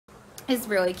is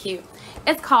really cute.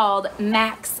 It's called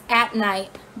Max at Night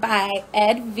by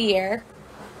Ed Vere.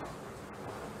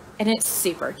 And it's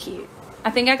super cute.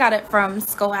 I think I got it from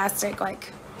Scholastic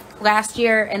like last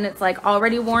year, and it's like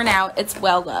already worn out. It's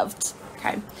well loved.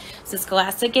 Okay, so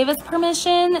Scholastic gave us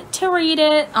permission to read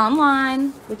it online,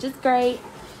 which is great.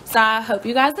 So I hope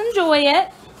you guys enjoy it.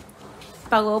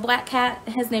 By a little black cat.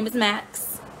 His name is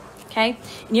Max. Okay,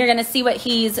 and you're gonna see what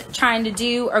he's trying to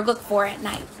do or look for at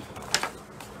night.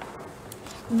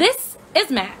 This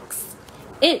is Max.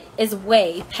 It is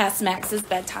way past Max's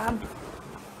bedtime.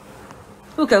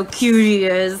 Look how cute he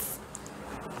is.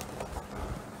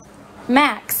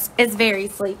 Max is very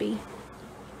sleepy.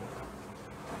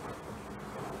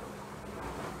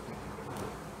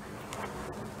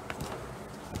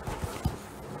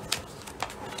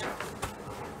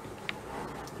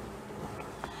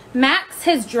 Max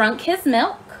has drunk his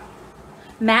milk.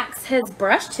 Max has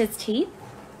brushed his teeth.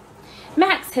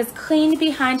 Max has cleaned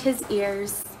behind his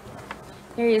ears.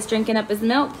 There he is drinking up his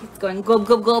milk. He's going gulp,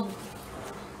 gulp, gulp.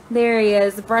 There he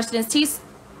is brushing his teeth.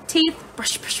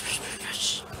 Brush, brush, brush, brush,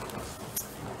 brush.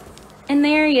 And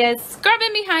there he is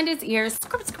scrubbing behind his ears.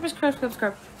 Scrub, scrub, scrub, scrub,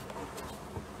 scrub.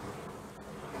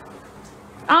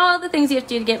 All the things you have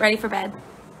to do to get ready for bed.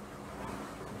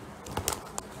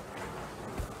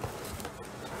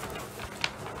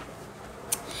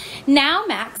 Now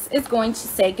Max is going to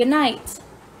say goodnight.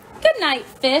 Good night,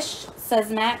 fish, says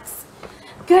Max.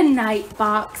 Good night,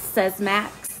 fox, says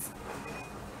Max.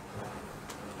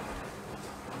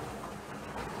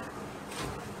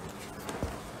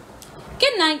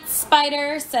 Good night,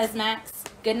 spider, says Max.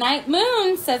 Good night,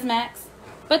 moon, says Max.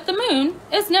 But the moon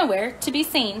is nowhere to be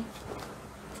seen.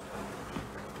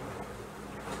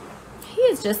 He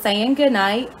is just saying good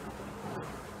night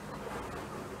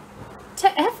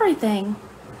to everything.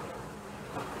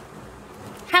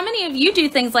 How many of you do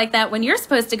things like that when you're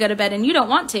supposed to go to bed and you don't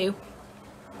want to?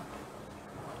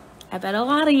 I bet a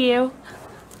lot of you.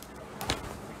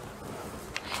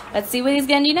 Let's see what he's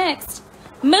going to do next.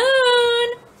 Moon!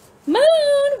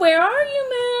 Moon! Where are you,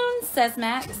 Moon? Says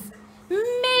Max.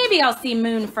 Maybe I'll see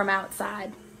Moon from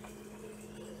outside.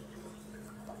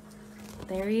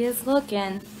 There he is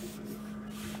looking.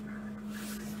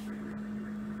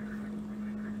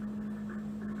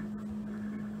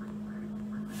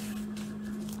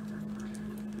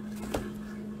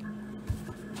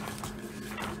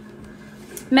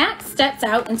 Max steps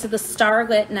out into the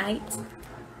starlit night.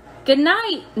 Good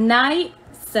night, night,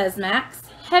 says Max.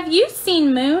 Have you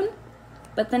seen Moon?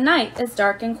 But the night is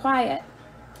dark and quiet.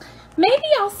 Maybe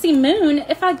I'll see Moon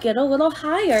if I get a little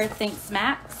higher, thinks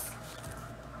Max.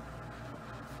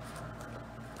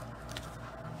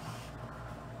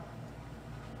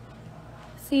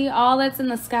 See, all that's in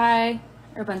the sky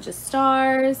are a bunch of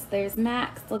stars. There's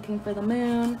Max looking for the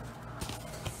moon.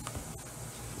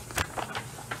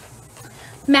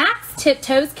 Max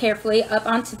tiptoes carefully up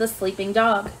onto the sleeping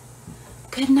dog.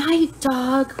 Good night,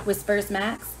 dog, whispers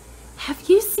Max. Have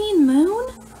you seen Moon?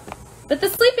 But the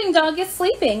sleeping dog is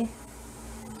sleeping.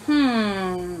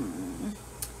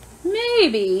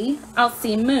 Maybe I'll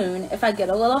see Moon if I get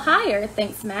a little higher,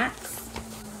 thinks Max.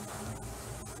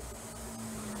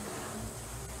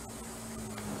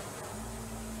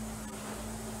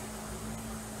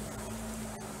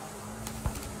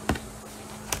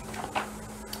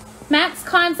 Max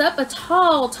climbs up a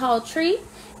tall, tall tree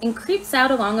and creeps out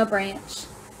along a branch.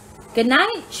 Good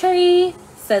night, tree,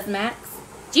 says Max.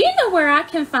 Do you know where I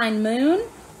can find Moon?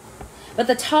 But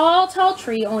the tall, tall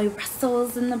tree only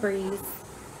rustles in the breeze.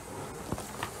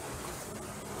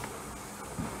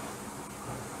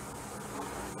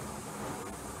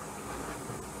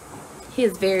 He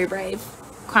is very brave,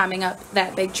 climbing up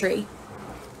that big tree.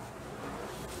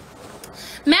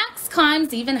 Max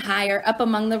climbs even higher up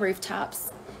among the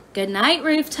rooftops. Good night,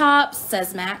 rooftops,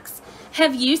 says Max.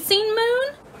 Have you seen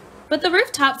Moon? But the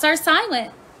rooftops are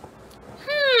silent.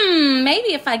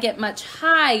 Maybe if I get much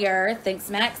higher, thinks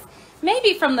Max.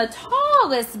 Maybe from the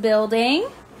tallest building.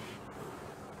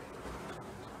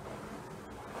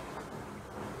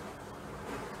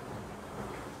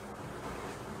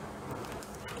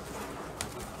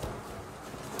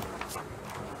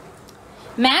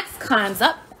 Max climbs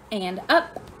up and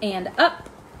up and up.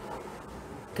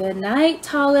 Good night,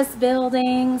 tallest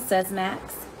building, says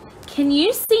Max. Can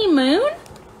you see Moon?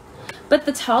 But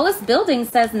the tallest building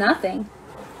says nothing.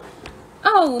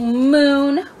 Oh,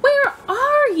 Moon, where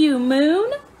are you,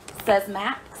 Moon? Says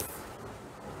Max.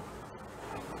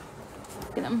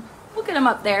 Look at him. Look at him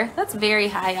up there. That's very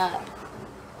high up.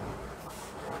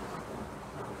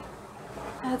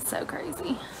 That's so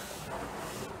crazy.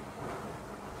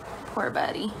 Poor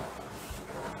buddy.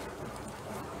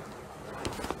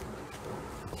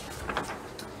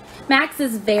 Max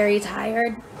is very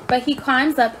tired, but he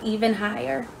climbs up even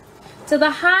higher, to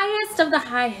the highest of the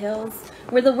high hills,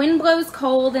 where the wind blows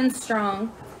cold and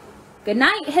strong. "Good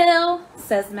night, hill,"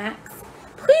 says Max.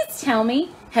 "Please tell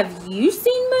me, have you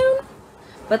seen Moon?"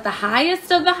 But the highest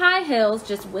of the high hills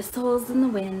just whistles in the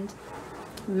wind.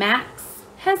 Max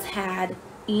has had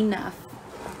enough.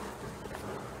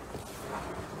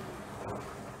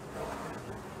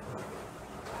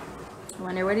 I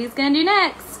wonder what he's going to do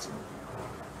next.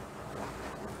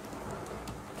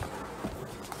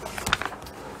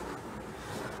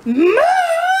 Moon,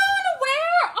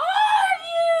 where are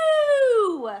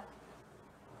you?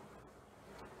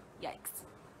 Yikes.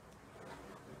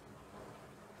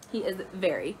 He is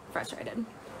very frustrated.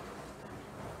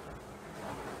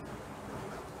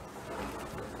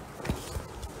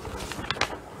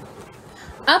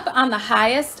 Up on the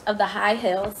highest of the high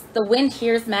hills, the wind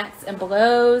hears Max and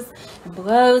blows and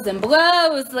blows and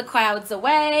blows the clouds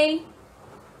away.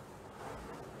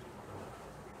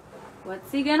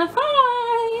 What's he gonna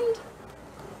find?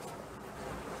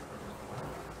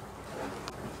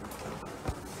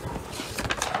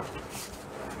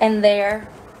 And there,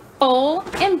 full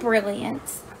and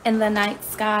brilliant in the night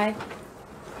sky,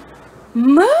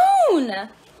 Moon!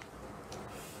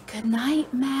 "Good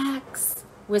night, Max,"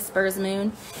 whispers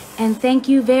Moon, "and thank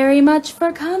you very much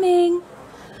for coming."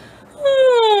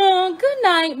 "Oh, good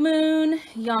night, Moon,"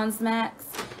 yawns Max.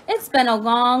 "It's been a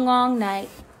long, long night.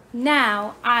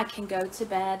 Now I can go to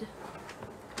bed."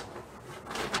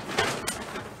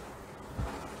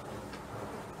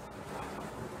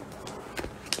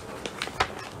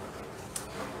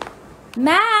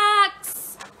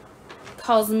 "Max,"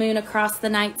 calls Moon across the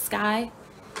night sky.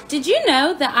 "Did you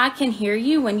know that I can hear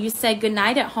you when you say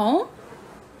goodnight at home?"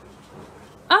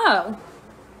 "Oh,"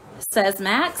 says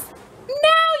Max.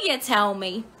 "Now you tell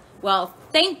me. Well,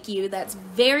 thank you. That's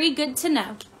very good to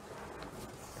know."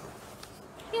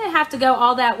 He didn't have to go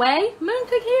all that way. Moon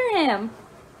could hear him.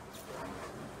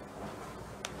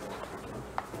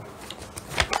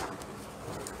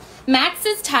 Max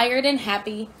is tired and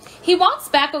happy. He walks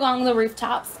back along the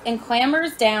rooftops and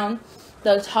clambers down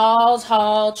the tall,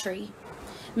 tall tree.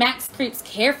 Max creeps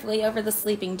carefully over the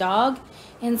sleeping dog,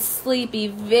 and sleepy,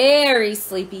 very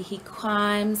sleepy, he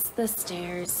climbs the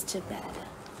stairs to bed.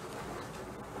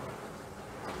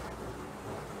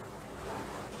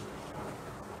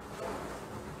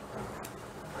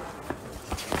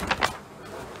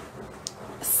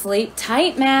 "Sleep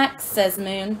tight, Max," says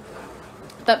Moon.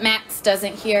 But Max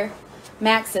doesn't hear.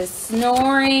 Max is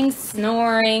snoring,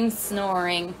 snoring,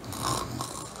 snoring.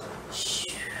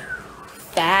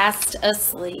 Fast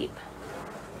asleep.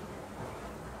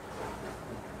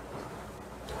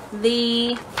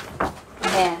 The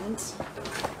end.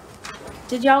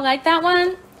 Did y'all like that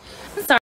one? I'm sorry.